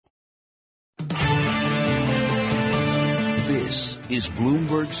is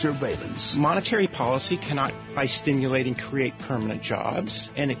Bloomberg Surveillance. Monetary policy cannot, by stimulating, create permanent jobs,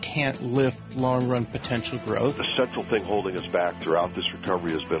 and it can't lift long-run potential growth. The central thing holding us back throughout this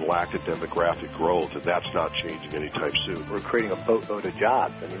recovery has been lack of demographic growth, and that's not changing anytime soon. We're creating a boatload of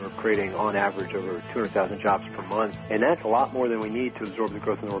jobs. I mean, we're creating, on average, over 200,000 jobs per month, and that's a lot more than we need to absorb the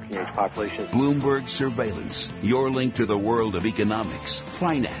growth in the working-age population. Bloomberg Surveillance, your link to the world of economics,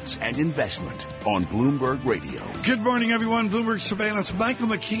 finance, and investment on Bloomberg Radio. Good morning, everyone. Bloomberg Surveillance, Michael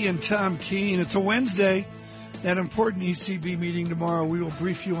McKee and Tom Keene. It's a Wednesday, that important ECB meeting tomorrow. We will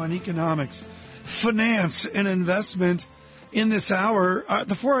brief you on economics, finance, and investment in this hour.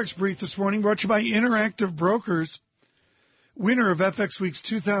 The Forex Brief this morning brought to you by Interactive Brokers, winner of FX Week's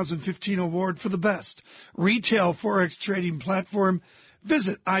 2015 award for the best retail Forex trading platform.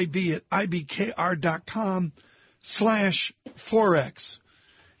 Visit IB at ibkr.com/Forex.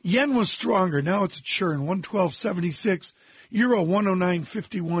 Yen was stronger. Now it's a churn, 112.76. Euro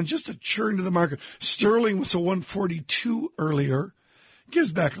 109.51, just a churn to the market. Sterling was a 142 earlier.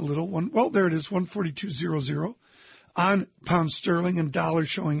 Gives back a little. There it is, 142.00 on pound sterling, and dollar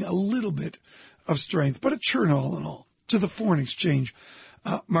showing a little bit of strength, but a churn all in all to the foreign exchange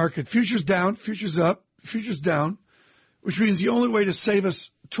market. Futures down, futures up, futures down, which means the only way to save us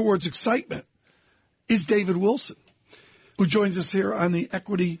towards excitement is David Wilson, who joins us here on the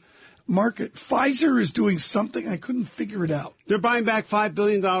equity market. Pfizer is doing something. I couldn't figure it out. They're buying back $5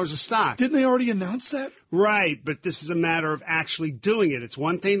 billion of stock. Didn't they already announce that? Right, but this is a matter of actually doing it. It's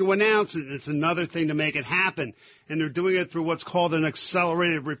one thing to announce it, and it's another thing to make it happen. And they're doing it through what's called an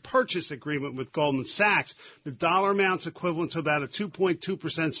accelerated repurchase agreement with Goldman Sachs. The dollar amount's equivalent to about a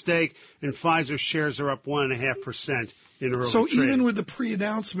 2.2% stake, and Pfizer shares are up 1.5% in early So trading. even with the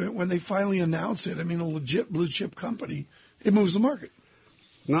pre-announcement, when they finally announce it, I mean, a legit blue-chip company, it moves the market.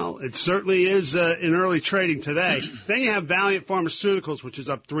 Well, it certainly is in early trading today. Then you have Valiant Pharmaceuticals, which is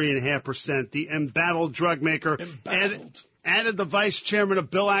up 3.5%. The embattled drug maker added the vice chairman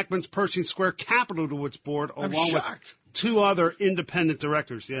of Bill Ackman's Pershing Square Capital to its board, along with two other independent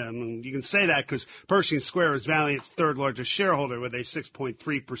directors. Yeah, I mean, you can say that because Pershing Square is Valiant's third largest shareholder with a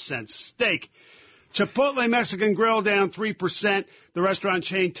 6.3% stake. Chipotle Mexican Grill down 3%. The restaurant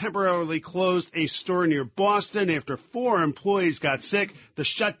chain temporarily closed a store near Boston after 4 employees got sick. The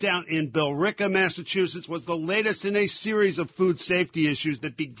shutdown in Billerica, Massachusetts, was the latest in a series of food safety issues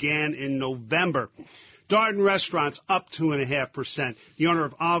that began in November. Darden Restaurants up 2.5%. The owner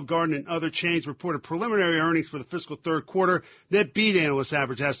of Olive Garden and other chains reported preliminary earnings for the fiscal third quarter that beat analysts'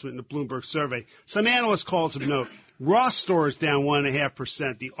 average estimate in the Bloomberg survey. Some analyst calls of note. Ross Stores down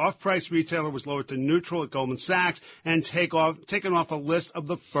 1.5%. The off-price retailer was lowered to neutral at Goldman Sachs and taken off a list of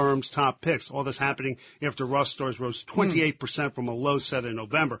the firm's top picks. All this happening after Ross Stores rose 28% from a low set in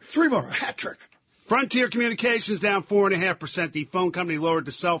November. 3 more, a hat trick. Frontier Communications down 4.5%. The phone company lowered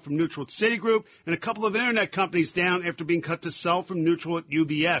to sell from neutral at Citigroup, and a couple of internet companies down after being cut to sell from neutral at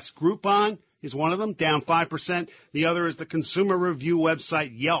UBS. Groupon is one of them, down 5%. The other is the consumer review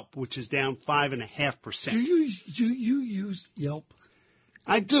website Yelp, which is down 5.5%. Do you use Yelp?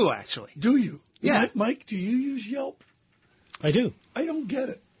 I do, actually. Do you? Yeah. Mike, do you use Yelp? I do. I don't get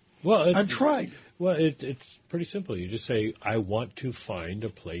it. Well, I've tried. Well, it's pretty simple. You just say, I want to find a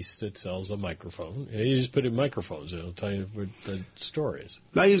place that sells a microphone. And you just put in microphones, and it'll tell you what the store is.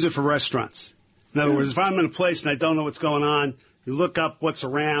 I use it for restaurants. In other words, if I'm in a place and I don't know what's going on, you look up what's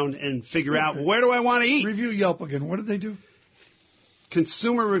around and figure out, where do I want to eat? Review Yelp again. What did they do?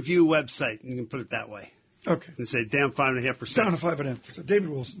 Consumer review website. You can put it that way. Okay. And say down 5.5%. Down to 5.5%. David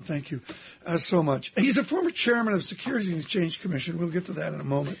Wilson, thank you so much. He's a former chairman of the Securities and Exchange Commission. We'll get to that in a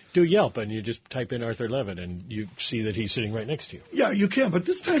moment. Do Yelp, and you just type in Arthur Levitt, and you see that he's sitting right next to you. Yeah, you can. But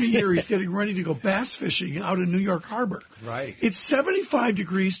this time of year, he's getting ready to go bass fishing out in New York Harbor. Right. It's 75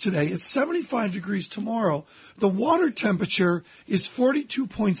 degrees today. It's 75 degrees tomorrow. The water temperature is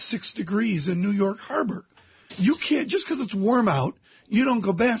 42.6 degrees in New York Harbor. You can't, just because it's warm out, you don't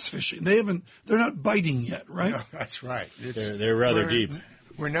go bass fishing. They're not biting yet, right? No, that's right. They're rather deep.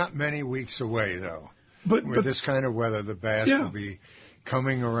 We're not many weeks away, though. But this kind of weather, the bass will be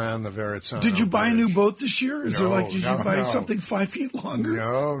coming around the Verrazzano. Did you buy a new boat this year? Is No, there did you buy no. something 5 feet longer?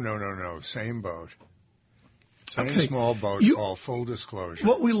 No. Same boat. Same small boat called Full Disclosure.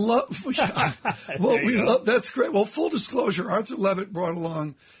 What we love, that's great. Well, full disclosure, Arthur Levitt brought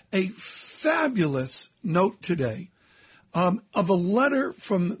along a fabulous note today of a letter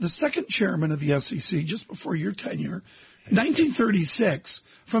from the second chairman of the SEC just before your tenure, 1936,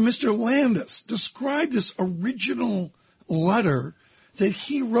 from Mr. Landis. Described this original letter that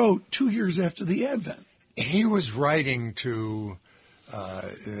he wrote 2 years after the advent. He was writing to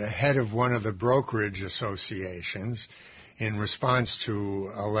the head of one of the brokerage associations, in response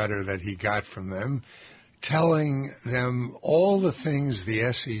to a letter that he got from them, telling them all the things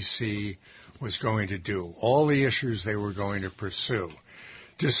the SEC was going to do, all the issues they were going to pursue,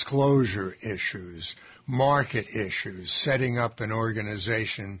 disclosure issues, market issues, setting up an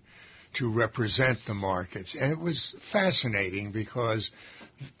organization to represent the markets. And it was fascinating because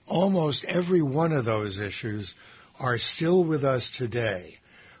almost every one of those issues are still with us today.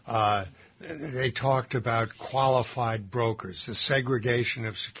 They talked about qualified brokers, the segregation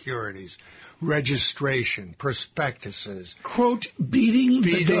of securities, registration, prospectuses. Quote, beating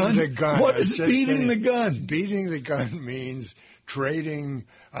the gun? What is beating the gun? Beating the gun means trading,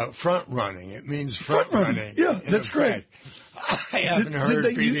 front running. It means front running. Yeah, that's great. I haven't heard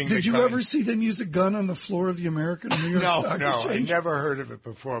beating the gun. Did you ever see them use a gun on the floor of the American New York Stock Exchange? I never heard of it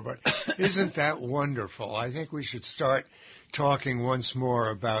before, but isn't that wonderful? I think we should start talking once more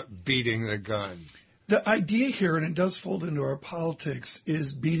about beating the gun. The idea here, and it does fold into our politics,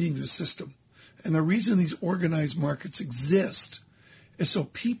 is beating the system. And the reason these organized markets exist is so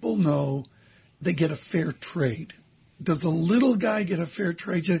people know they get a fair trade. Does the little guy get a fair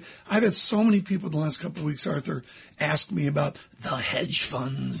trade? I've had so many people in the last couple of weeks, Arthur, ask me about the hedge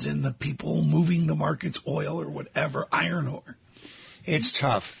funds and the people moving the markets, oil or whatever, iron ore. It's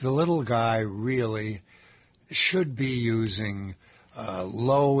tough. The little guy really should be using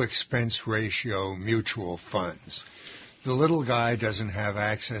low expense ratio mutual funds. The little guy doesn't have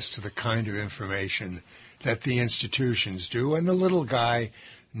access to the kind of information that the institutions do, and the little guy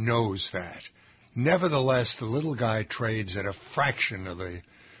knows that. Nevertheless, the little guy trades at a fraction of the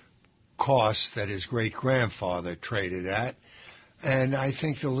cost that his great-grandfather traded at, and I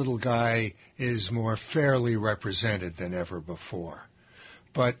think the little guy is more fairly represented than ever before.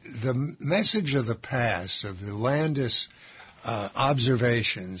 But the message of the past, of the Landis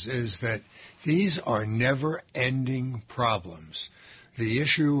observations, is that these are never-ending problems. The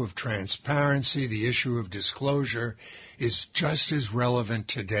issue of transparency, the issue of disclosure, is just as relevant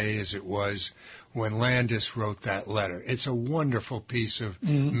today as it was when Landis wrote that letter. It's a wonderful piece of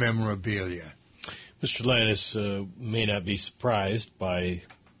memorabilia. Mr. Landis may not be surprised by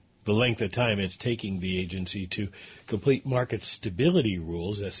the length of time it's taking the agency to complete market stability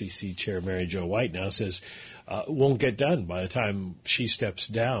rules. SEC Chair Mary Jo White now says won't get done by the time she steps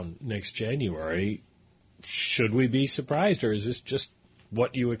down next January. Should we be surprised, or is this just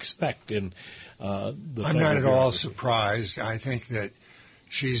what you expect in the I'm not at all surprised. I think that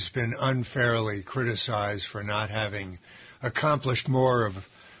she's been unfairly criticized for not having accomplished more of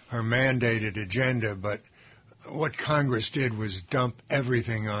her mandated agenda, but what Congress did was dump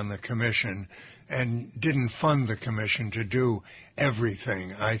everything on the commission and didn't fund the commission to do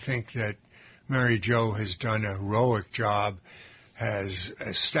everything. I think that Mary Jo has done a heroic job, has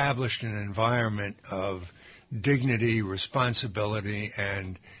established an environment of dignity, responsibility,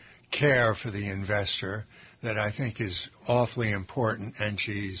 and care for the investor that I think is awfully important, and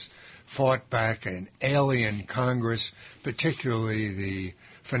she's fought back an alien Congress, particularly the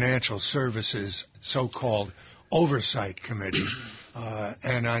Financial Services so-called Oversight Committee,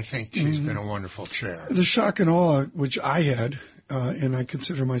 and I think she's been a wonderful chair. The shock and awe, which I had, and I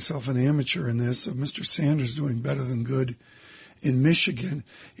consider myself an amateur in this, of Mr. Sanders doing better than good in Michigan.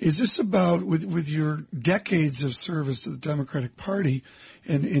 Is this about, with your decades of service to the Democratic Party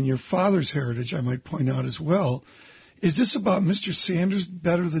and your father's heritage, I might point out as well, is this about Mr. Sanders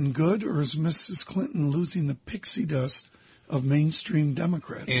better than good, or is Mrs. Clinton losing the pixie dust of mainstream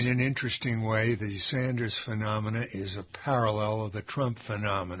Democrats? In an interesting way, the Sanders phenomena is a parallel of the Trump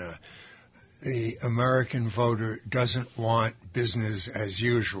phenomena. The American voter doesn't want business as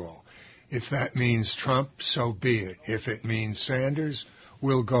usual. If that means Trump, so be it. If it means Sanders,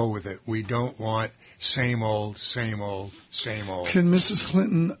 we'll go with it. We don't want same old, same old, same old. Can Mrs.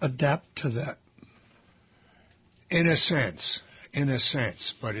 Clinton adapt to that? In a sense,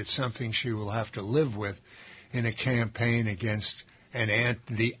 but it's something she will have to live with in a campaign against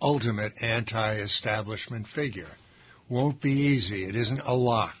the ultimate anti-establishment figure. Won't be easy. It isn't a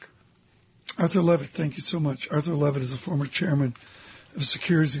lock. Arthur Levitt, thank you so much. Arthur Levitt is the former chairman of the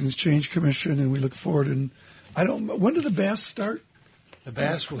Securities and Exchange Commission, and we look forward. And when do the bass start? The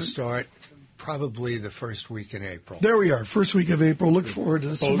bass will start probably the first week in April. There we are, first week of April. Look forward to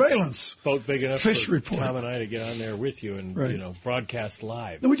the surveillance. Boat big enough fish for report. Tom and I to get on there with you and broadcast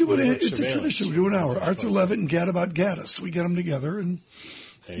live. No, we do it. It's a tradition. We do an hour. Arthur Levitt and Gad about Gaddis. We get them together and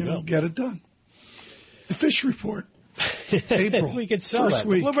get it done. The fish report. April. We could sell first that.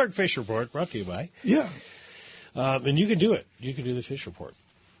 Week. The Bloomberg Fish Report, brought to you by. Yeah. And you can do it. You can do the fish report.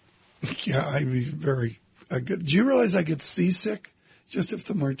 Yeah, I'd be very good. Do you realize I get seasick just if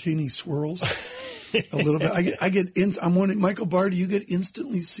the martini swirls? a little bit. I'm wondering, Michael Barr, do you get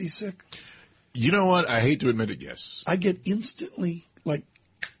instantly seasick? You know what? I hate to admit it, yes. I get instantly, like,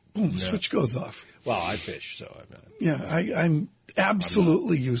 boom, the switch goes off. Well, I fish, so I'm not. Yeah, I'm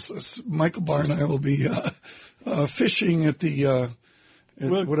absolutely useless. Michael Barr and I will be fishing at the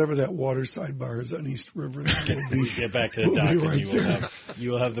whatever that waterside bar is on East River. We get back to the dock, and right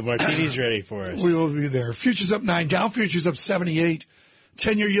you will have the martinis ready for us. We will be there. Futures up 9, Dow futures up 78,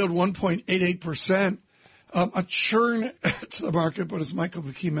 10-year yield 1.88%. A churn to the market, but as Michael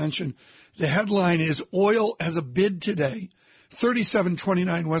McKee mentioned, the headline is oil has a bid today.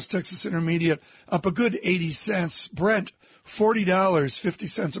 37.29 West Texas Intermediate up a good 80 cents. Brent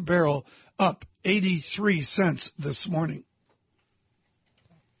 $40.50 a barrel up 83 cents this morning.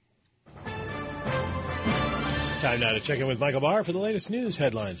 Time now to check in with Michael Barr for the latest news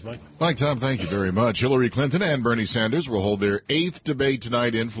headlines. Mike, Tom, thank you very much. Hillary Clinton and Bernie Sanders will hold their 8th debate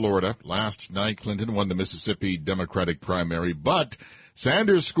tonight in Florida. Last night, Clinton won the Mississippi Democratic primary, but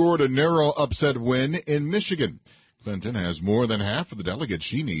Sanders scored a narrow upset win in Michigan. Clinton has more than half of the delegates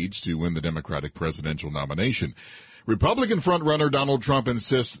she needs to win the Democratic presidential nomination. Republican frontrunner Donald Trump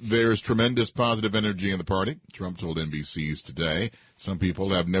insists there's tremendous positive energy in the party. Trump told NBC's Today some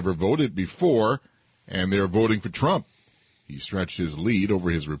people have never voted before, and they're voting for Trump. He stretched his lead over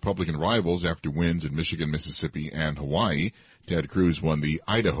his Republican rivals after wins in Michigan, Mississippi, and Hawaii. Ted Cruz won the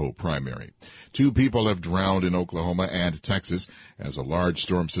Idaho primary. 2 people have drowned in Oklahoma and Texas as a large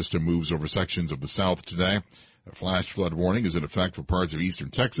storm system moves over sections of the South today. A flash flood warning is in effect for parts of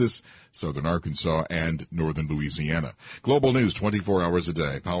eastern Texas, southern Arkansas, and northern Louisiana. Global news 24 hours a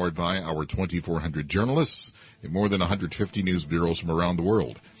day, powered by our 2,400 journalists in more than 150 news bureaus from around the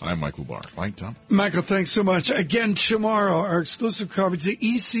world. I'm Michael Barr. Mike, Tom? Michael, thanks so much. Again, tomorrow, our exclusive coverage, the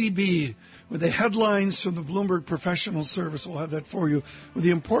ECB, with the headlines from the Bloomberg Professional Service. We'll have that for you with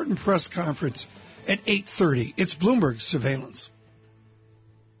the important press conference at 8:30. It's Bloomberg Surveillance.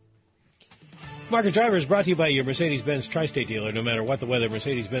 Market Driver is brought to you by your Mercedes-Benz Tri-State dealer. No matter what the weather,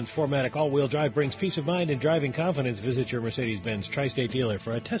 Mercedes-Benz 4MATIC all-wheel drive brings peace of mind and driving confidence. Visit your Mercedes-Benz Tri-State dealer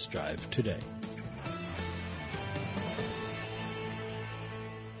for a test drive today.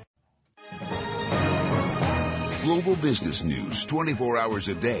 Global business news 24 hours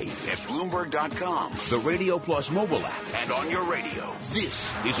a day at Bloomberg.com, the Radio Plus mobile app, and on your radio. This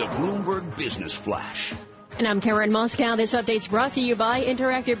is a Bloomberg Business Flash. And I'm Karen Moscow. This update's brought to you by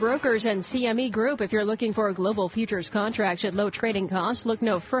Interactive Brokers and CME Group. If you're looking for global futures contracts at low trading costs, look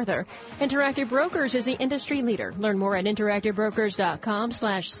no further. Interactive Brokers is the industry leader. Learn more at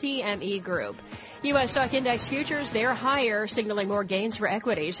interactivebrokers.com/CME Group. U.S. stock index futures, they're higher, signaling more gains for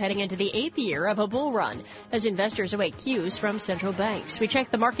equities heading into the 8th year of a bull run as investors await cues from central banks. We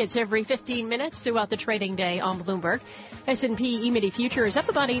check the markets every 15 minutes throughout the trading day on Bloomberg. S&P E-mini futures up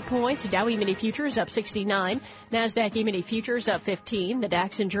about 8 points. Dow E-mini futures up 69. NASDAQ E-mini futures up 15. The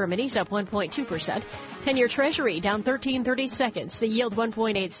DAX in Germany's up 1.2%. 10-year Treasury down 13/32. The yield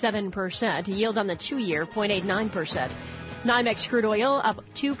 1.87%. Yield on the 2-year 0.89%. NYMEX crude oil up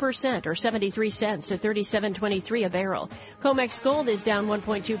 2% or 73 cents to $37.23 a barrel. COMEX gold is down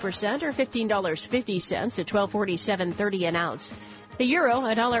 1.2% or $15.50 to $1247.30 an ounce. The euro,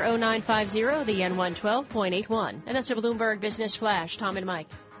 $1.0950, the yen 112.81. And that's a Bloomberg Business Flash. Tom and Mike.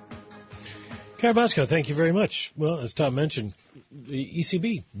 Karen Moscow, thank you very much. Well, as Tom mentioned, the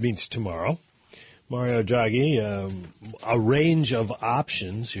ECB meets tomorrow. Mario Draghi, a range of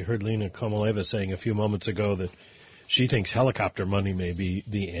options. You heard Lena Komoleva saying a few moments ago that she thinks helicopter money may be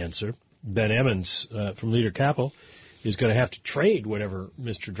the answer. Ben Emons from Leader Capital is going to have to trade whatever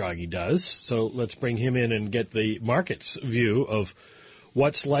Mr. Draghi does. So let's bring him in and get the market's view of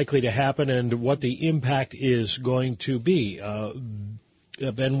what's likely to happen and what the impact is going to be.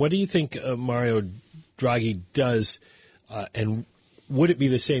 Ben, what do you think Mario Draghi does, and would it be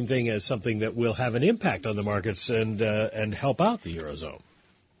the same thing as something that will have an impact on the markets and help out the Eurozone?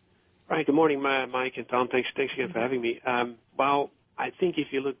 Right. Good morning, Mike and Tom. Thanks again for having me. Well, I think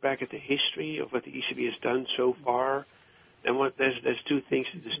if you look back at the history of what the ECB has done so far, then there's 2 things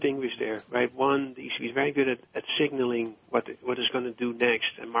to distinguish there, right? One, the ECB is very good at signaling what it's going to do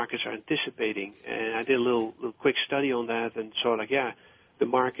next, and markets are anticipating. And I did a little quick study on that and saw, the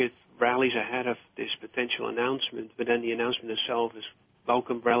market rallies ahead of this potential announcement, but then the announcement itself is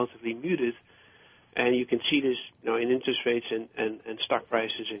welcomed relatively muted. And you can see this, in interest rates and stock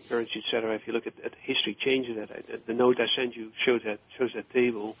prices and currency, et cetera. If you look at the history changes that, the note I sent you shows that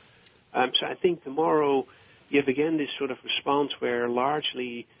table. So I think tomorrow you have again this sort of response where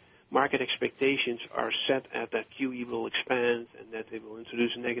largely market expectations are set at that QE will expand and that they will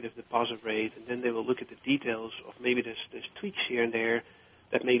introduce a negative deposit rate, and then they will look at the details of maybe there's tweaks here and there.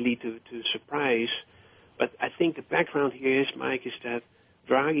 that may lead to a surprise. But I think the background here is, Mike, is that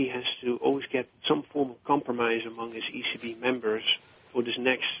Draghi has to always get some form of compromise among his ECB members for this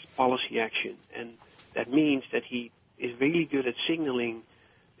next policy action. And that means that he is really good at signaling,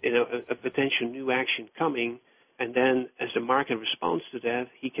 a potential new action coming. And then as the market responds to that,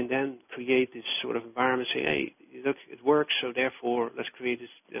 he can then create this sort of environment, say, hey, look, it works, so therefore let's create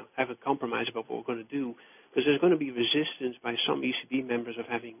this, have a compromise about what we're going to do. Because there's going to be resistance by some ECB members of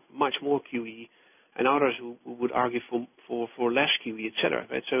having much more QE, and others who would argue for less QE, et cetera.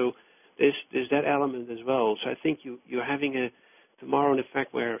 Right? So there's that element as well. So I think you're having tomorrow an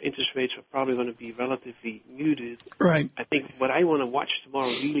effect where interest rates are probably going to be relatively muted. Right. I think what I want to watch tomorrow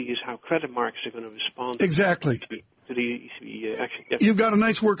really is how credit markets are going to respond. Exactly. To the ECB action. Yep. You've got a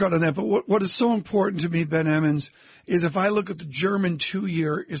nice workout on that, but what is so important to me, Ben Emons, is if I look at the German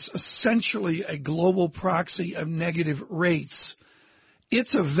 2-year, is essentially a global proxy of negative rates.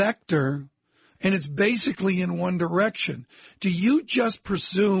 It's a vector, and it's basically in one direction. Do you just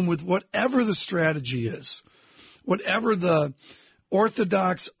presume with whatever the strategy is, whatever the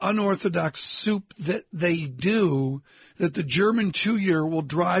orthodox, unorthodox soup that they do, that the German 2-year will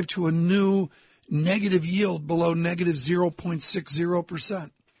drive to a new negative yield below negative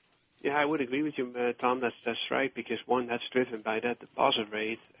 0.60%? Yeah, I would agree with you, Tom. That's right, because one, that's driven by that deposit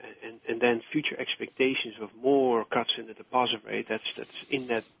rate, and then future expectations of more cuts in the deposit rate. That's in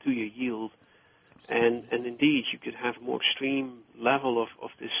that 2-year yield, and indeed you could have a more extreme level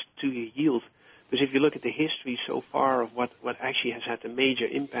of this 2-year yield. Because if you look at the history so far of what actually has had a major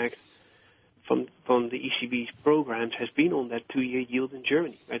impact from the ECB's programs has been on that 2-year yield in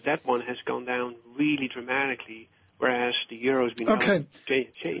Germany. Right? That one has gone down really dramatically, whereas the euro has been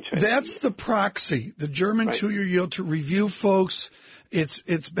changed. Right? That's the proxy, the German 2-year yield. To review, folks,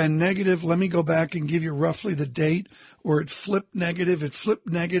 it's been negative. Let me go back and give you roughly the date where it flipped negative. It flipped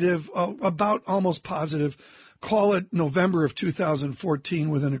negative, about almost positive. Call it November of 2014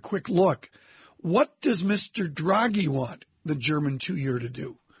 within a quick look. What does Mr. Draghi want the German 2-year to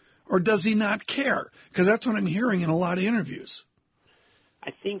do? Or does he not care? Because that's what I'm hearing in a lot of interviews.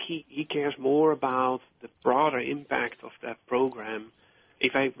 I think he cares more about the broader impact of that program.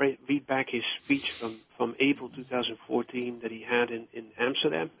 If I read back his speech from April 2014 that he had in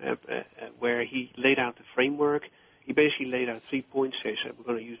Amsterdam, where he laid out the framework, he basically laid out 3 points. He said we're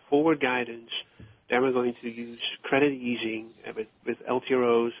going to use forward guidance, then we're going to use credit easing with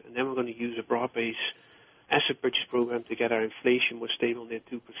LTROs, and then we're going to use a broad-based asset purchase program to get our inflation more stable near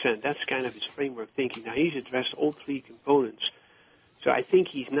 2%. That's kind of his framework thinking. Now, he's addressed all three components. So I think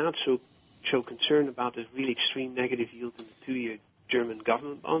he's not so concerned about this really extreme negative yield in the 2-year German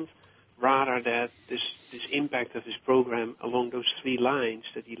government bond, rather that this impact of his program along those 3 lines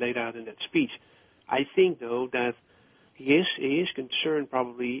that he laid out in that speech. I think, though, that he is concerned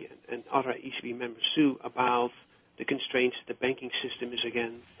probably, and other ECB members too, about the constraints the banking system is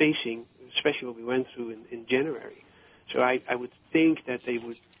again facing, especially what we went through in January. So I would think that they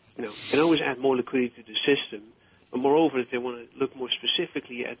would, can always add more liquidity to the system, but moreover, if they want to look more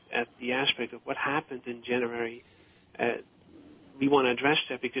specifically at the aspect of what happened in January, we want to address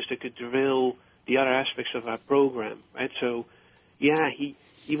that because they could derail the other aspects of our program, right? So, yeah, he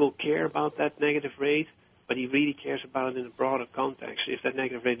will care about that negative rate, but he really cares about it in a broader context. If that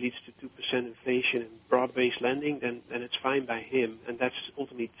negative rate leads to 2% inflation and broad-based lending, then it's fine by him, and that's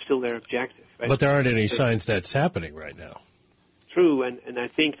ultimately still their objective. Right? But there aren't any signs that's happening right now. True, and I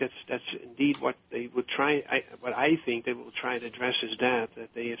think that's indeed what they would try. What I think they will try to address is that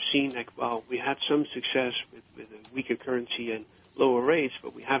they have seen, we had some success with a weaker currency and lower rates,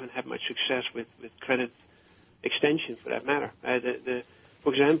 but we haven't had much success with credit extension for that matter.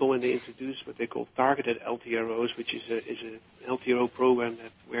 For example, when they introduced what they call targeted LTROs, which is an LTRO program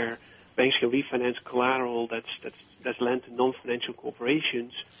where banks can refinance collateral that's lent to non-financial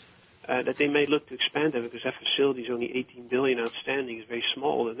corporations, that they may look to expand that because that facility is only $18 billion outstanding, is very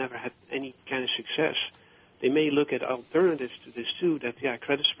small, and never had any kind of success. They may look at alternatives to this too, that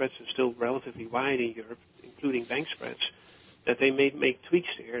credit spreads are still relatively wide in Europe, including bank spreads, that they may make tweaks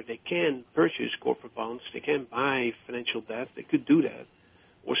there. They can purchase corporate bonds, they can buy financial debt, they could do that,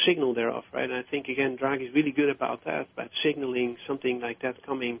 or signal thereof, right? And I think, again, Draghi is really good about that, about signaling something like that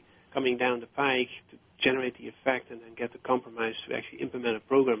coming down the pike to generate the effect and then get the compromise to actually implement a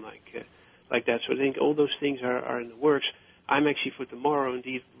program like that. So I think all those things are in the works. I'm actually, for tomorrow,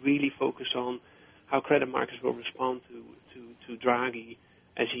 indeed, really focused on how credit markets will respond to Draghi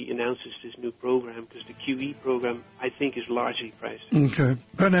as he announces this new program, because the QE program, I think, is largely priced. Okay.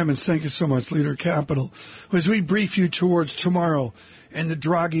 Ben Emons, thank you so much, Leader Capital. As we brief you towards tomorrow and the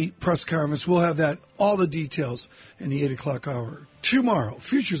Draghi press conference, we'll have all the details in the 8 o'clock hour. Tomorrow,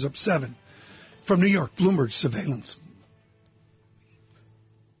 futures up 7. From New York, Bloomberg Surveillance.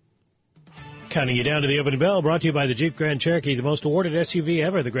 Counting you down to the opening bell, brought to you by the Jeep Grand Cherokee, the most awarded SUV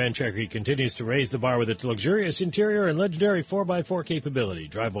ever. The Grand Cherokee continues to raise the bar with its luxurious interior and legendary 4x4 capability.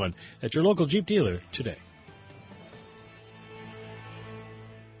 Drive one at your local Jeep dealer today.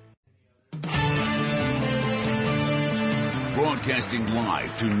 Broadcasting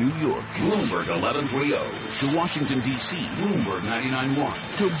live to New York, Bloomberg 1130. To Washington, D.C., Bloomberg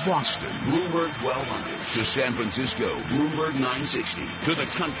 99.1. To Boston, Bloomberg 1200. To San Francisco, Bloomberg 960. To the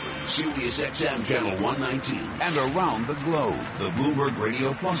country, Sirius XM Channel 119. And around the globe, the Bloomberg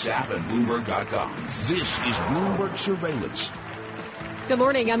Radio Plus app and Bloomberg.com. This is Bloomberg Surveillance. Good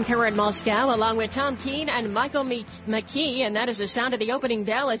morning. I'm Karen Moscow, along with Tom Keene and Michael McKee, and that is the sound of the opening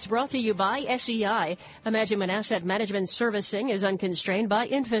bell. It's brought to you by SEI. Imagine when asset management servicing is unconstrained by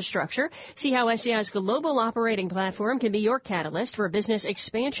infrastructure. See how SEI's global operating platform can be your catalyst for business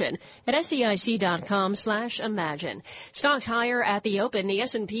expansion at SEIC.com/imagine. Stocks higher at the open. The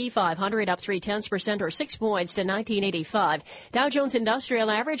S&P 500 up 0.3% or 6 points to 1985. Dow Jones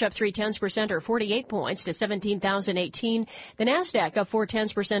Industrial Average up 0.3% or 48 points to 17,018. The Nasdaq up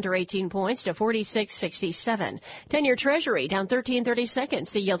 0.4% or 18 points to 46.67. 10-year Treasury down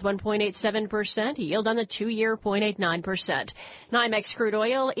 13.30. The yield 1.87%. Yield on the 2-year 0.89%. NYMEX crude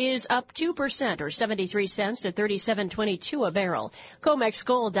oil is up 2% or 73 cents to 37.22 a barrel. COMEX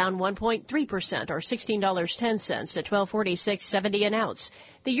gold down 1.3% or $16.10 to 1246.70 an ounce.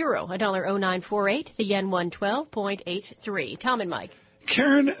 The euro $1.0948. The yen 112.83. Tom and Mike.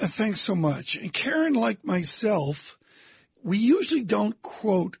 Karen, thanks so much. And Karen, like myself, we usually don't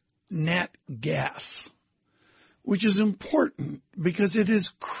quote nat gas, which is important because it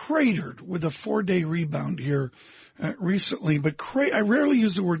is cratered with a 4-day rebound here recently. But I rarely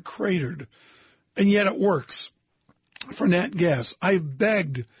use the word cratered, and yet it works for nat gas. I've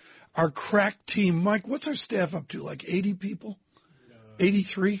begged our crack team. Mike, what's our staff up to, like 80 people?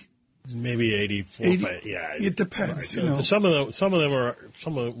 83? Maybe 84, 80, but yeah, it depends. Right. You know. Some of them were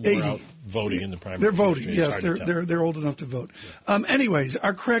out voting in the primary. They're voting. Yes, they're old enough to vote. Yeah. Anyways,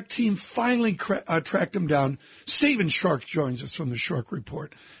 our crack team finally tracked him down. Stephen Schork joins us from the Schork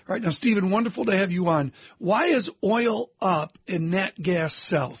Report. All right, now Stephen, wonderful to have you on. Why is oil up and nat gas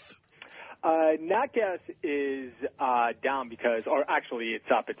south? Nat gas is down because, or actually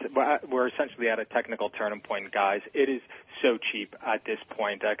it's up. We're essentially at a technical turning point, guys. It is so cheap at this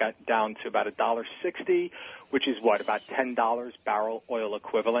point. I got down to about $1.60, which is about $10 barrel oil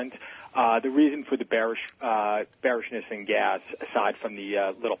equivalent. The reason for the bearishness in gas, aside from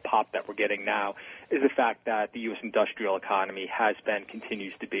the little pop that we're getting now, is the fact that the U.S. industrial economy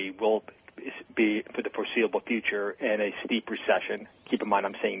continues to be, will be for the foreseeable future in a steep recession. Keep in mind,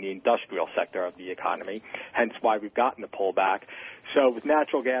 I'm saying the industrial sector of the economy, hence why we've gotten the pullback. So with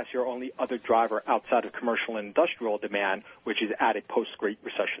natural gas, your only other driver outside of commercial and industrial demand, which is at a post-Great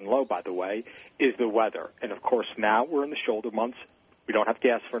Recession low, by the way, is the weather. And, of course, now we're in the shoulder months. We don't have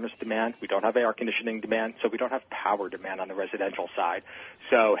gas furnace demand. We don't have air conditioning demand. So we don't have power demand on the residential side.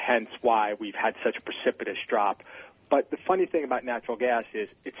 So hence why we've had such a precipitous drop. But the funny thing about natural gas is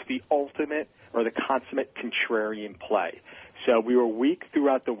it's the ultimate or the consummate contrarian play. So we were weak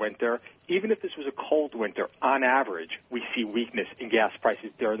throughout the winter. Even if this was a cold winter, on average, we see weakness in gas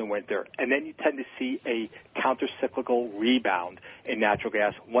prices during the winter. And then you tend to see a counter-cyclical rebound in natural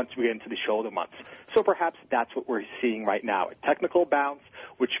gas once we get into the shoulder months. So perhaps that's what we're seeing right now, a technical bounce,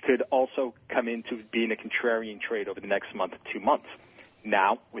 which could also come into being a contrarian trade over the next month to 2 months.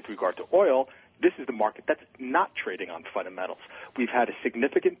 Now, with regard to oil, this is the market that's not trading on fundamentals. We've had a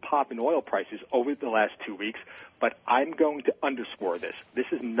significant pop in oil prices over the last 2 weeks, but I'm going to underscore this. This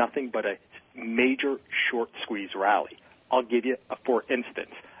is nothing but a major short squeeze rally. I'll give you for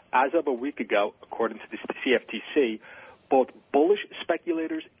instance. As of a week ago, according to the CFTC, both bullish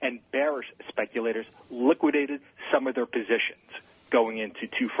speculators and bearish speculators liquidated some of their positions going into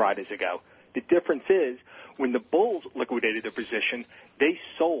 2 Fridays ago. The difference is when the bulls liquidated their position, they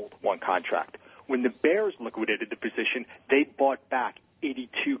sold 1 contract. When the bears liquidated the position, they bought back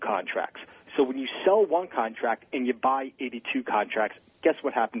 82 contracts. So when you sell 1 contract and you buy 82 contracts, guess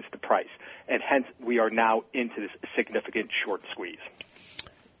what happens to price? And hence, we are now into this significant short squeeze.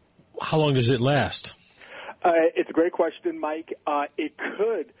 How long does it last? It's a great question, Mike. It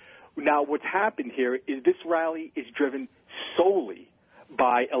could. Now, what's happened here is this rally is driven solely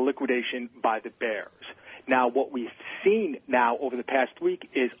by a liquidation by the bears. Now, what we've seen now over the past week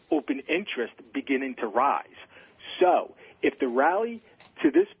is open interest beginning to rise. So if the rally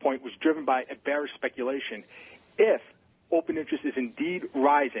to this point was driven by a bearish speculation, if open interest is indeed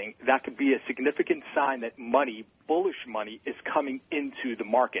rising, that could be a significant sign that money, bullish money, is coming into the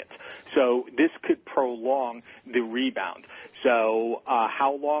market. So this could prolong the rebound. So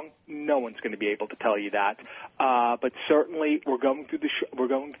how long? No one's going to be able to tell you that. But certainly we're going through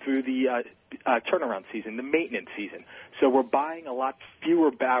the turnaround season, the maintenance season. So we're buying a lot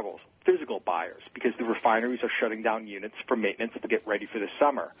fewer barrels, physical buyers, because the refineries are shutting down units for maintenance to get ready for the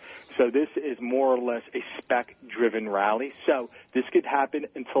summer. So this is more or less a spec-driven rally. So this could happen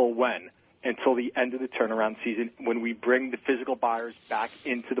until when? Until the end of the turnaround season, when we bring the physical buyers back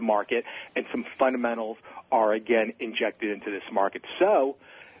into the market and some fundamentals are again injected into this market. So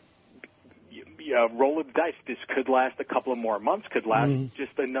roll of the dice. This could last a couple of more months, could last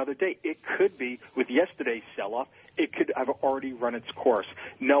just another day. It could be, with yesterday's sell-off, it could have already run its course.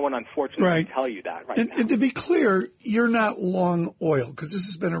 No one, unfortunately, can tell you that right now. And to be clear, you're not long oil, because this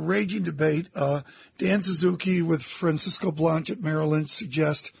has been a raging debate. Dan Suzuki with Francisco Blanch at Merrill Lynch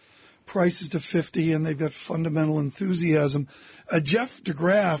suggest prices to 50, and they've got fundamental enthusiasm. Jeff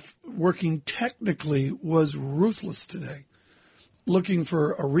DeGraff, working technically, was ruthless today, looking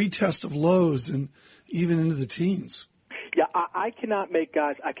for a retest of lows and even into the teens. Yeah, I cannot make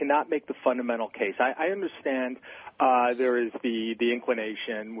the fundamental case. I understand there is the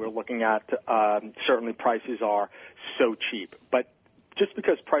inclination. We're looking at certainly prices are so cheap, but just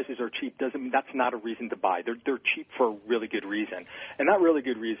because prices are cheap doesn't mean that's not a reason to buy. They're cheap for a really good reason. And that really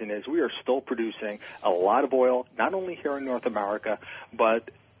good reason is we are still producing a lot of oil, not only here in North America,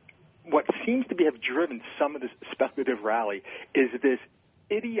 but what seems to have driven some of this speculative rally is this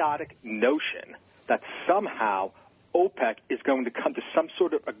idiotic notion that somehow OPEC is going to come to some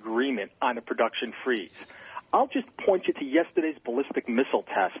sort of agreement on a production freeze. I'll just point you to yesterday's ballistic missile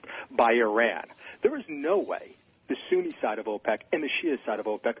test by Iran. There is no way the Sunni side of OPEC and the Shia side of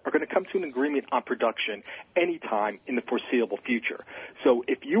OPEC are going to come to an agreement on production anytime in the foreseeable future. So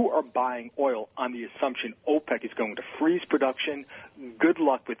if you are buying oil on the assumption OPEC is going to freeze production, good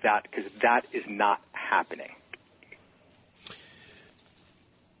luck with that, because that is not happening.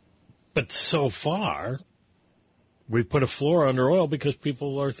 But so far, we put a floor under oil because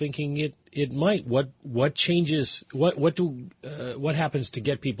people are thinking it might. What changes? What happens to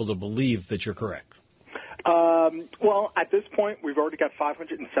get people to believe that you're correct? Well, at this point, we've already got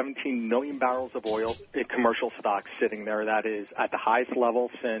 517 million barrels of oil in commercial stocks sitting there. That is at the highest level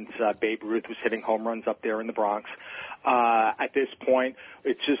since Babe Ruth was hitting home runs up there in the Bronx. At this point,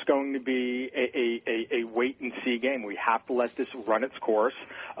 it's just going to be a wait-and-see game. We have to let this run its course,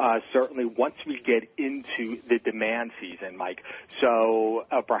 certainly once we get into the demand season, Mike. So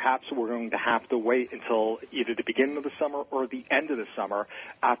perhaps we're going to have to wait until either the beginning of the summer or the end of the summer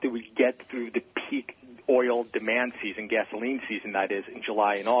after we get through the peak oil demand season, gasoline season, that is, in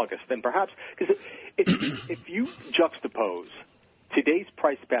July and August. Then perhaps, because if you juxtapose today's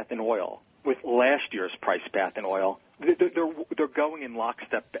price path in oil with last year's price path in oil, they're going in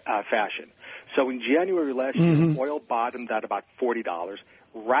lockstep fashion. So in January last year, oil bottomed at about $40,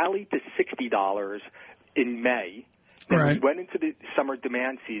 rallied to $60 in May. Then we went into the summer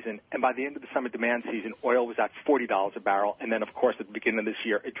demand season, and by the end of the summer demand season, oil was at $40 a barrel. And then, of course, at the beginning of this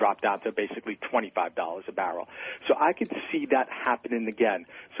year, it dropped down to basically $25 a barrel. So I could see that happening again.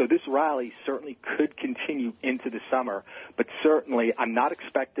 So this rally certainly could continue into the summer, but certainly I'm not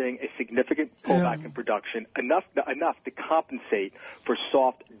expecting a significant pullback in production, enough to compensate for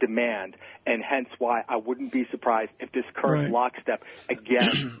soft demand, and hence why I wouldn't be surprised if this current lockstep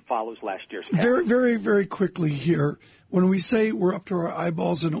again follows last year's path. Very, very, very quickly here. When we say we're up to our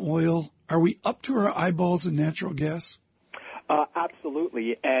eyeballs in oil, are we up to our eyeballs in natural gas?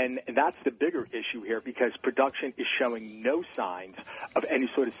 Absolutely, and that's the bigger issue here because production is showing no signs of any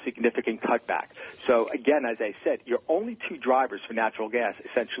sort of significant cutback. So again, as I said, your only two drivers for natural gas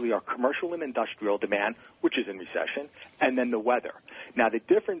essentially are commercial and industrial demand, which is in recession, and then the weather. Now the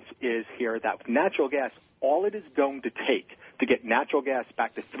difference is here that with natural gas, all it is going to take to get natural gas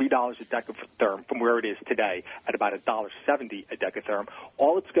back to $3 a decatherm from where it is today at about $1.70 a decatherm,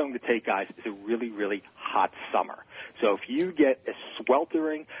 all it's going to take, guys, is a really, really hot summer. So if you get a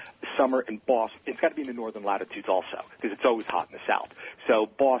sweltering summer in Boston, it's got to be in the northern latitudes also because it's always hot in the south. So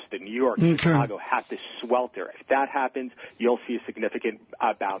Boston, New York, Chicago have to swelter. If that happens, you'll see a significant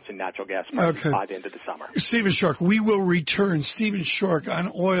bounce in natural gas prices by the end of the summer. Stephen Schork, we will return. Stephen Schork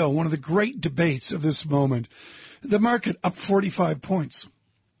on oil, one of the great debates of this moment. The market up 45 points.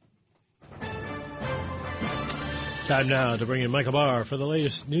 Time now to bring in Michael Barr for the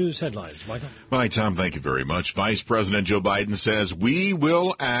latest news headlines. Michael? Hi, Tom. Thank you very much. Vice President Joe Biden says we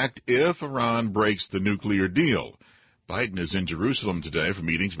will act if Iran breaks the nuclear deal. Biden is in Jerusalem today for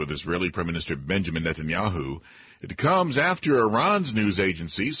meetings with Israeli Prime Minister Benjamin Netanyahu. It comes after Iran's news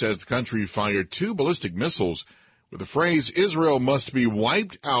agency says the country fired 2 ballistic missiles with the phrase Israel must be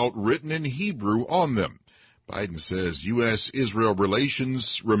wiped out written in Hebrew on them. Biden says U.S.-Israel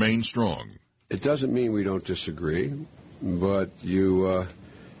relations remain strong. It doesn't mean we don't disagree, but you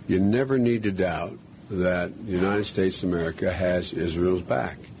never need to doubt that the United States of America has Israel's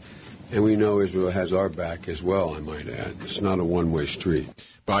back. And we know Israel has our back as well, I might add. It's not a one-way street.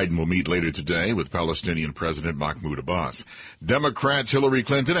 Biden will meet later today with Palestinian President Mahmoud Abbas. Democrats Hillary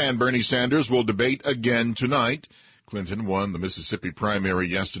Clinton and Bernie Sanders will debate again tonight. Clinton won the Mississippi primary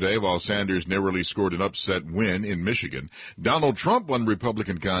yesterday, while Sanders narrowly scored an upset win in Michigan. Donald Trump won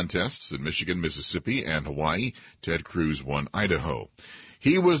Republican contests in Michigan, Mississippi, and Hawaii. Ted Cruz won Idaho.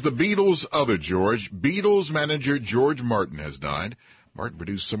 He was the Beatles' other George. Beatles manager George Martin has died. Martin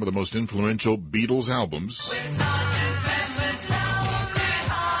produced some of the most influential Beatles albums,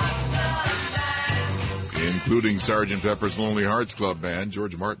 including Sgt. Pepper's Lonely Hearts Club Band.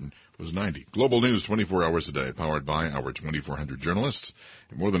 George Martin was 90. Global news 24 hours a day, powered by our 2,400 journalists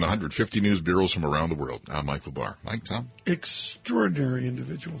and more than 150 news bureaus from around the world. I'm Michael Barr. Mike, Tom? Extraordinary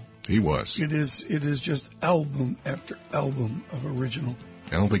individual. He was. It is just album after album of original.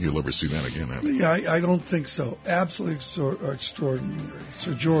 I don't think you'll ever see that again, have you? Yeah, I don't think so. Absolutely extraordinary.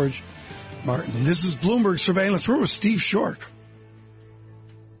 Sir George Martin. This is Bloomberg Surveillance. We're with Steve Schork.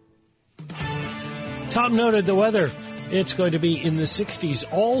 Tom noted the weather. It's going to be in the 60s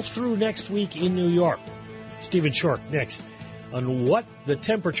all through next week in New York. Stephen Schork next on what the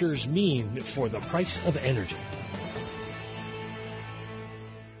temperatures mean for the price of energy.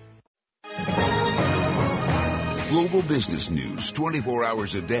 Global business news 24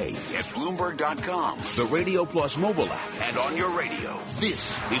 hours a day at Bloomberg.com, the Radio Plus mobile app, and on your radio.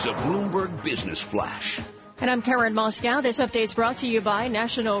 This is a Bloomberg Business Flash. And I'm Karen Moscow. This update's brought to you by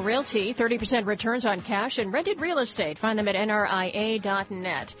National Realty. 30% returns on cash and rented real estate. Find them at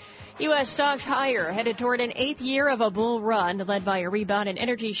nria.net. U.S. stocks higher, headed toward an 8th year of a bull run, led by a rebound in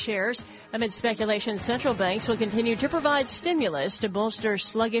energy shares. Amid speculation, central banks will continue to provide stimulus to bolster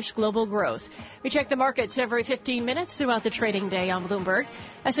sluggish global growth. We check the markets every 15 minutes throughout the trading day on Bloomberg.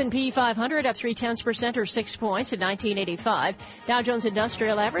 S&P 500 up 0.3% or 6 points at 1985. Dow Jones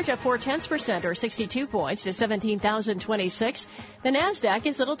Industrial Average up 0.4% or 62 points to 17,026. The Nasdaq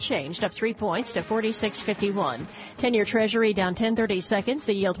is little changed, up 3 points to 4651. 10-year Treasury down 10/30 seconds.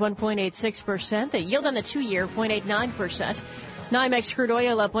 The yield 1.86%. The yield on the 2-year 0.89%. NYMEX crude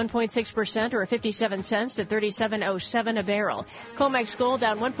oil up 1.6% or 57 cents to $37.07 a barrel. COMEX gold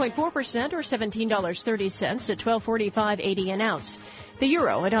down 1.4% or $17.30 to $12.45.80 an ounce. The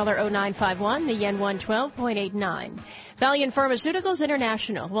euro, $1.0951, the yen 112.89. Valiant Pharmaceuticals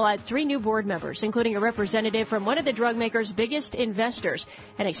International will add 3 new board members, including a representative from one of the drug maker's biggest investors,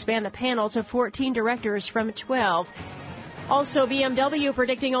 and expand the panel to 14 directors from 12. Also, BMW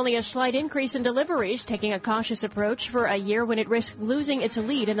predicting only a slight increase in deliveries, taking a cautious approach for a year when it risks losing its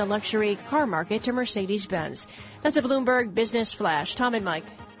lead in the luxury car market to Mercedes-Benz. That's a Bloomberg Business Flash. Tom and Mike.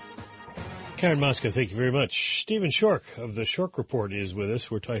 Karen Moscow, thank you very much. Stephen Schork of the Schork Report is with us.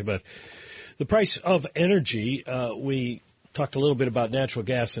 We're talking about the price of energy. We talked a little bit about natural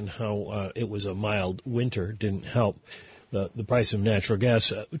gas and how it was a mild winter, didn't help the price of natural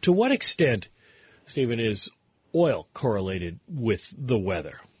gas. To what extent, Stephen, is oil correlated with the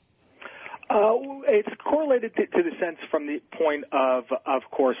weather? It's correlated to the sense from the point of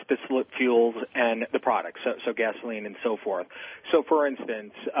course, distillate fuels and the products, so gasoline and so forth. So, for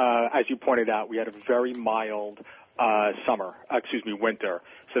instance, as you pointed out, we had a very mild winter.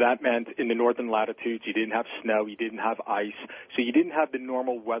 So that meant in the northern latitudes, you didn't have snow, you didn't have ice, so you didn't have the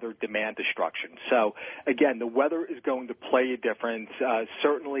normal weather demand destruction. So, again, the weather is going to play a difference,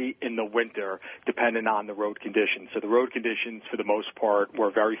 certainly in the winter, depending on the road conditions. So the road conditions, for the most part,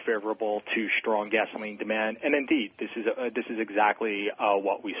 were very favorable to strong gasoline demand, and indeed, this is exactly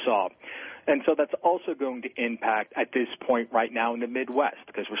what we saw. And so that's also going to impact at this point right now in the Midwest,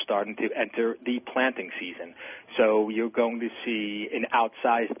 because we're starting to enter the planting season. So you're going to see an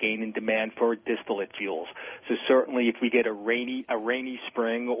outsized gain in demand for distillate fuels. So certainly if we get a rainy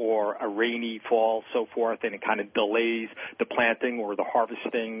spring or a rainy fall, so forth, and it kind of delays the planting or the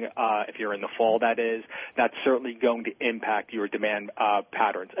harvesting, if you're in the fall, that is, that's certainly going to impact your demand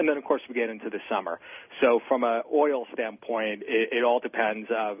patterns. And then, of course, we get into the summer. So from an oil standpoint, it all depends.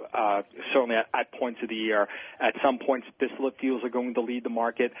 certainly at points of the year. At some points, distillate fuels are going to lead the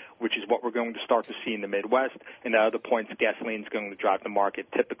market, which is what we're going to start to see in the Midwest. And at other points, gasoline is going to drive the market,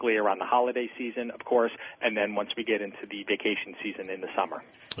 typically around the holiday season, of course, and then once we get into the vacation season in the summer.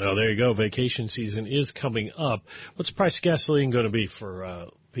 Well, there you go. Vacation season is coming up. What's the price of gasoline going to be for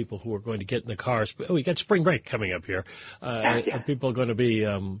people who are going to get in the cars? Oh, we got spring break coming up here. Are people going to be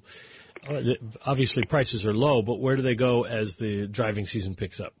obviously prices are low, but where do they go as the driving season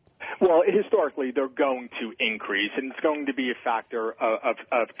picks up? Well, historically, they're going to increase, and it's going to be a factor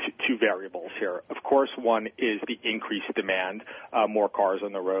of two variables here. Of course, one is the increased demand, more cars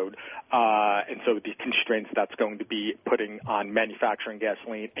on the road, and so the constraints that's going to be putting on manufacturing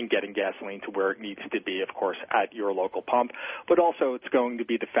gasoline and getting gasoline to where it needs to be, of course, at your local pump. But also it's going to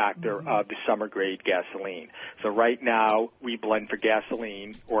be the factor of the summer-grade gasoline. So right now, we blend for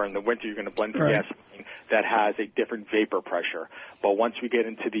gasoline, or in the winter you're going to blend for gasoline that has a different vapor pressure. But once we get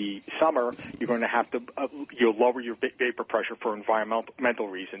into the summer, you're going to have to you'll lower your vapor pressure for environmental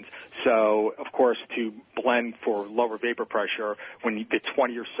reasons. So, of course, to blend for lower vapor pressure, when the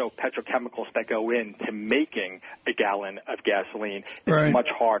 20 or so petrochemicals that go into making a gallon of gasoline, it's much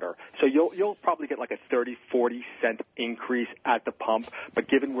harder. So you'll probably get like a 30, 40 cent increase at the pump. But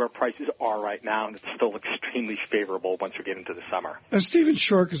given where prices are right now, it's still extremely favorable once we get into the summer. Stephen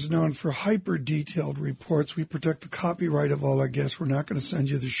Schork is known for hyper-detailed reports. We protect the copyright of all our guests. We're not going to send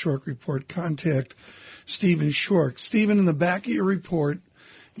you the Schork report. Contact Stephen Schork. Stephen, in the back of your report,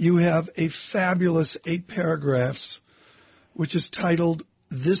 you have a fabulous 8 paragraphs, which is titled,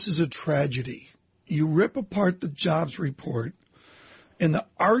 "This is a Tragedy." You rip apart the jobs report, and the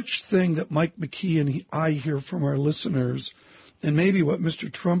arch thing that Mike McKee and I hear from our listeners, and maybe what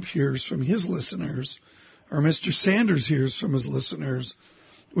Mr. Trump hears from his listeners, or Mr. Sanders hears from his listeners,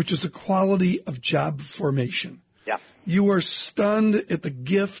 which is the quality of job formation. Yeah. You are stunned at the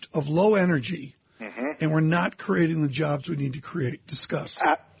gift of low energy, and we're not creating the jobs we need to create. Discuss.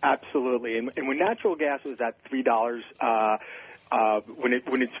 Absolutely. And when natural gas was at $3,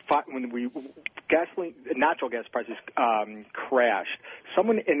 natural gas prices crashed.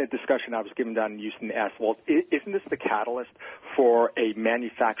 Someone in a discussion I was given down in Houston asked, well, isn't this the catalyst for a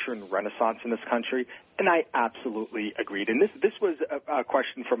manufacturing renaissance in this country? And I absolutely agreed. And this was a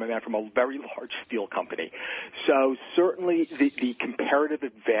question from a man from a very large steel company. So certainly the comparative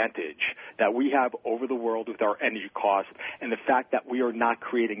advantage that we have over the world with our energy costs and the fact that we are not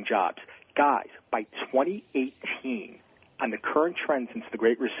creating jobs. Guys, by 2018, on the current trend since the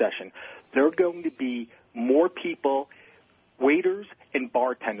Great Recession, there are going to be more people, waiters and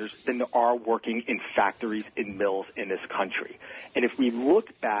bartenders, than there are working in factories and mills in this country. And if we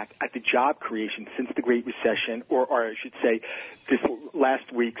look back at the job creation since the Great Recession, or I should say this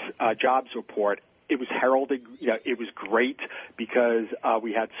last week's jobs report, it was heralded, it was great because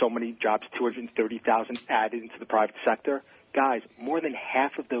we had so many jobs, 230,000 added into the private sector. Guys, more than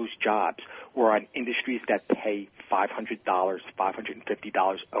half of those jobs were on industries that pay $500,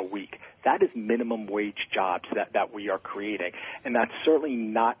 $550 a week. That is minimum wage jobs that we are creating. And that's certainly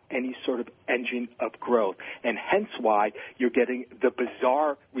not any sort of engine of growth. And hence why you're getting the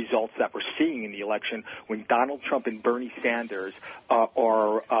bizarre results that we're seeing in the election when Donald Trump and Bernie Sanders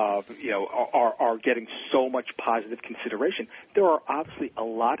are getting so much positive consideration. There are obviously a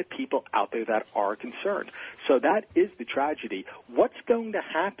lot of people out there that are concerned. So that is the tragedy. What's going to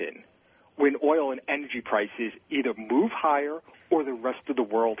happen when oil and energy prices either move higher or the rest of the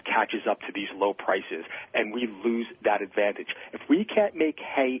world catches up to these low prices and we lose that advantage? If we can't make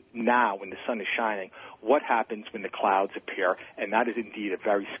hay now when the sun is shining, what happens when the clouds appear? And that is indeed a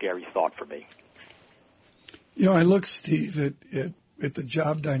very scary thought for me. I look, Steve, at the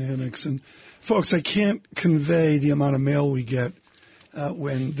job dynamics, and folks, I can't convey the amount of mail we get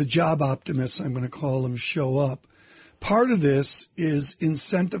when the job optimists, I'm going to call them, show up. Part of this is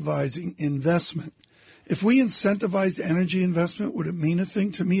incentivizing investment. If we incentivized energy investment, would it mean a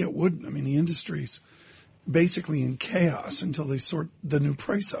thing? To me, it wouldn't. I mean, the industry's basically in chaos until they sort the new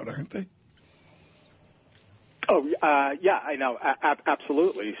price out, aren't they? Oh, yeah, I know,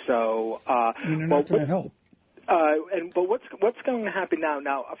 absolutely. So, they're not going to help. But what's going to happen now?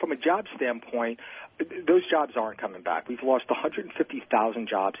 Now, from a job standpoint, those jobs aren't coming back. We've lost 150,000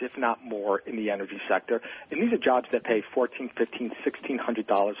 jobs, if not more, in the energy sector, and these are jobs that pay $1,400, $1,500,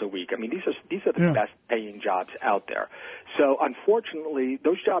 $1,600 a week. I mean, these are the best paying jobs out there. So, unfortunately,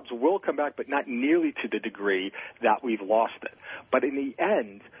 those jobs will come back, but not nearly to the degree that we've lost it. But in the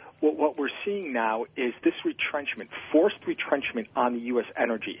end, what we're seeing now is this retrenchment, forced retrenchment on the U.S.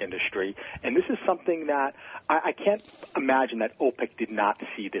 energy industry. And this is something that I can't imagine that OPEC did not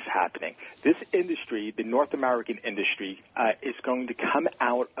see this happening. This industry, the North American industry, is going to come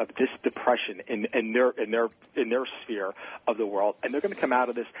out of this depression in their sphere of the world, and they're going to come out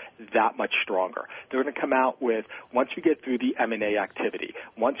of this that much stronger. They're going to come out with, once we get through the M&A activity,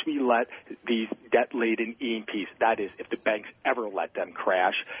 once we let these debt-laden E&Ps, that is, if the banks ever let them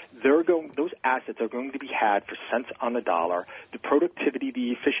crash, those assets are going to be had for cents on the dollar. The productivity, the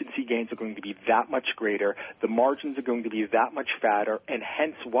efficiency gains are going to be that much greater. The margins are going to be that much fatter, and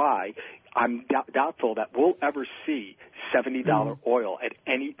hence why I'm doubtful that we'll ever see $70 oil at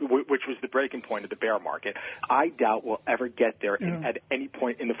which was the breaking point of the bear market. I doubt we'll ever get there at any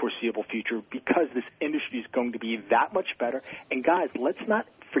point in the foreseeable future, because this industry is going to be that much better. And guys, let's not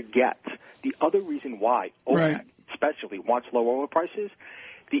forget the other reason why OPEC especially wants low oil prices.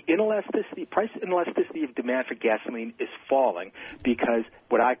 The price inelasticity of demand for gasoline is falling because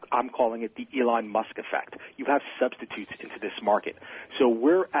I'm calling it the Elon Musk effect. You have substitutes into this market. So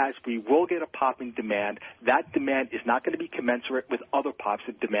whereas we will get a pop in demand, that demand is not going to be commensurate with other pops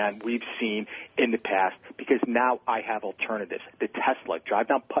of demand we've seen in the past, because now I have alternatives. The Tesla, drive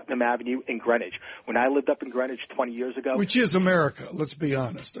down Putnam Avenue in Greenwich. When I lived up in Greenwich 20 years ago. Which is America, let's be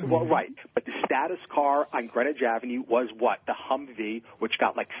honest. Well, right. But the status car on Greenwich Avenue was what? The Humvee, which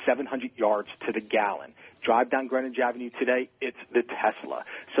got like 700 yards to the gallon. Drive down Greenwich Avenue today, it's the Tesla.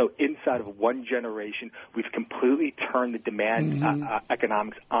 So inside of one generation, we've completely turned the demand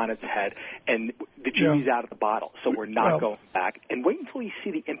economics on its head, and the genie's out of the bottle. So we're not going back. And wait until you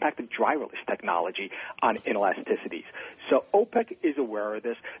see the impact of driverless technology on inelasticities. So OPEC is aware of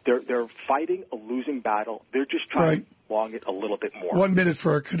this. They're fighting a losing battle. They're just trying to prolong it a little bit more. 1 minute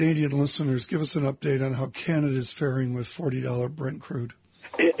for our Canadian listeners. Give us an update on how Canada is faring with $40 Brent crude.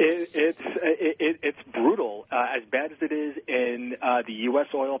 It's brutal, as bad as it is in the U.S.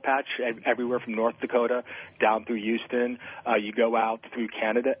 oil patch, everywhere from North Dakota down through Houston. You go out through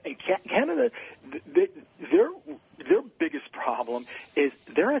Canada, and Canada, their biggest problem is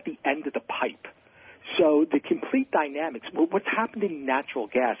they're at the end of the pipe. So the complete dynamics, what's happened in natural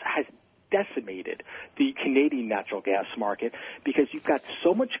gas has decimated the Canadian natural gas market, because you've got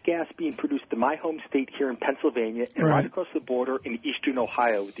so much gas being produced in my home state here in Pennsylvania and right across the border in eastern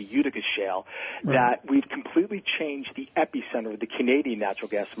Ohio with the Utica Shale that we've completely changed the epicenter of the Canadian natural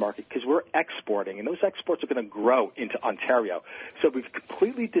gas market, because we're exporting, and those exports are going to grow into Ontario. So we've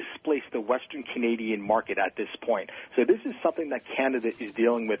completely displaced the Western Canadian market at this point. So this is something that Canada is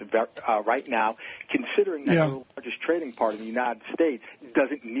dealing with right now, considering that the largest trading part in the United States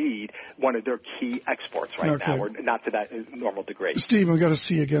doesn't need one of their key exports now, or not to that normal degree. Steve, we got to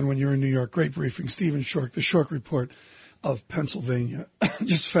see you again when you're in New York. Great briefing. Stephen Schork, the Schork Report of Pennsylvania.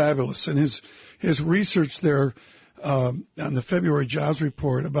 Just fabulous. And his research there on the February jobs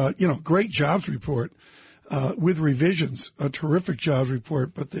report about, great jobs report with revisions, a terrific jobs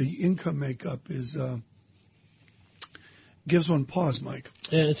report, but the income makeup is gives one pause, Mike.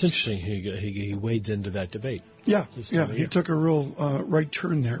 Yeah, it's interesting. He wades into that debate. Yeah, he took a real right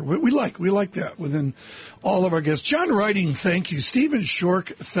turn there. We like that within all of our guests. John Writing, thank you. Stephen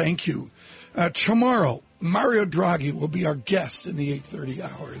Schork, thank you. Tomorrow, Mario Draghi will be our guest in the 8:30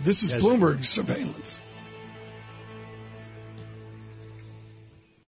 hour. This is Bloomberg Surveillance.